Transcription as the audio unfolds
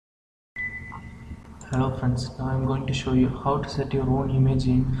Hello friends, now I am going to show you how to set your own image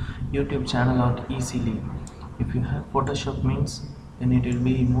in YouTube channel art easily. If you have Photoshop means, then it will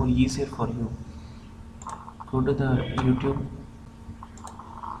be more easier for you. Go to the YouTube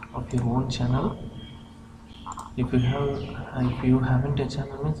of your own channel. If you haven't a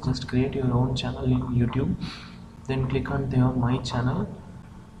channel means, just create your own channel in YouTube. Then click on my channel.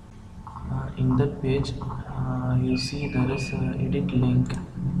 In that page, you see there is a edit link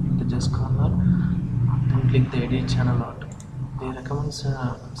in the just corner. Then click the edit channel art. They recommend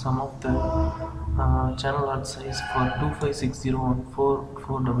some of the channel art size for 2560 and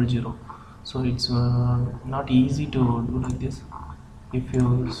 4400. So it's not easy to do like this. If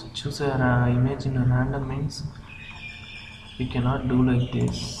you choose a image in a random means, you cannot do like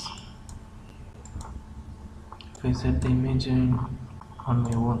this. If I set the image on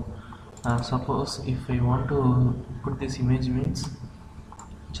my own, suppose if I want to put this image means,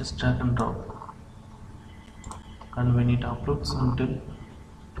 just drag and drop, and when it uploads until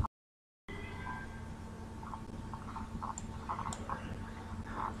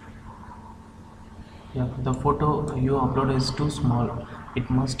the photo you upload is too small, it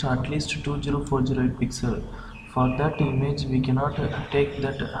must at least 20408 pixel. For that image we cannot take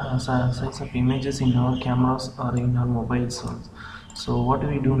that size of images in our cameras or in our mobile phones. So what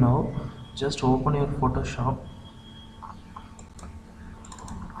we do now, just open your Photoshop.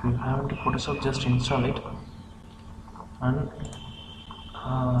 If you haven't Photoshop, just install it and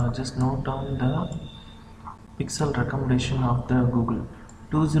just note down the pixel recommendation of the Google.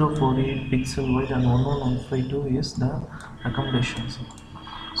 2048 pixel wide and 11152 is the recommendations.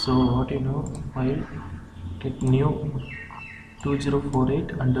 So what you know, while click new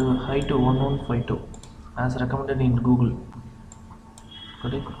 2048 and height 1152 as recommended in Google.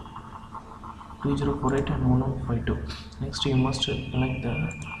 Got it? 2048 and 1152. Next you must select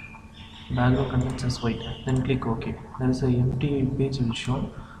the background content as white. Then click OK. There is a empty page will show.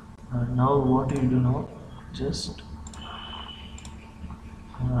 Now what you do now? Just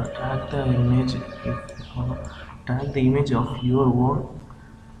drag the image of your own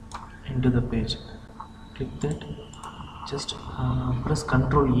into the page. Click that. Just press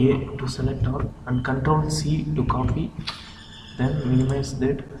Ctrl A to select all and Ctrl C to copy. Then minimize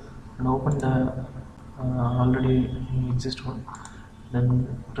that and open the already exist one.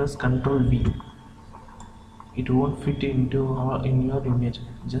 Then press Ctrl V. It won't fit into in your image.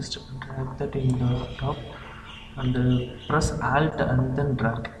 Just drag that in the top and press Alt and then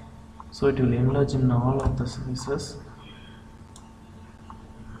drag. So it will enlarge in all of the sizes.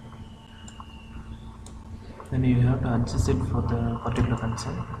 Then you have to adjust it for the particular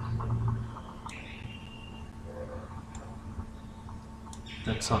concern.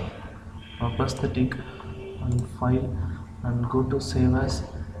 That's all. Now press the tick on file and go to save as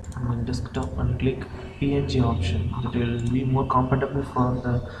and then desktop and click PNG option. That will be more compatible for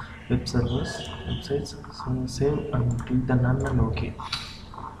the websites. So save and click the none and OK.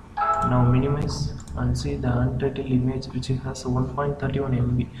 Now minimize and see the untitled image which has 1.31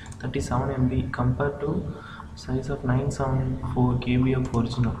 MB, 37 MB compared to size of 974 KB of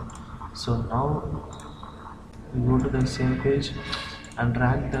original. So now we go to the same page and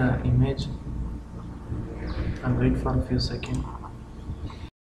drag the image and wait for a few seconds.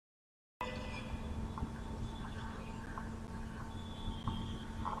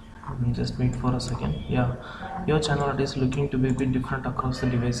 Just wait for a second. Your channel art is looking to be a bit different across the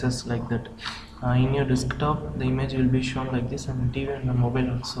devices like that. In your desktop the image will be shown like this, and TV and the mobile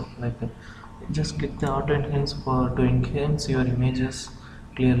also like that. Just click the auto enhance to enhance your images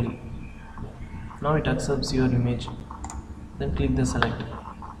clearly. Now it accepts your image. Then click the select,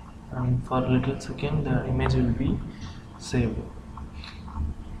 and for a little second the image will be saved.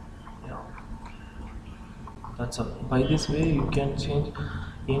 That's all. By this way you can change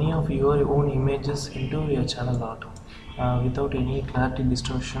any of your own images into your channel art without any clarity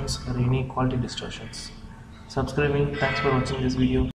distortions or any quality distortions. Subscribe me. Thanks for watching this video.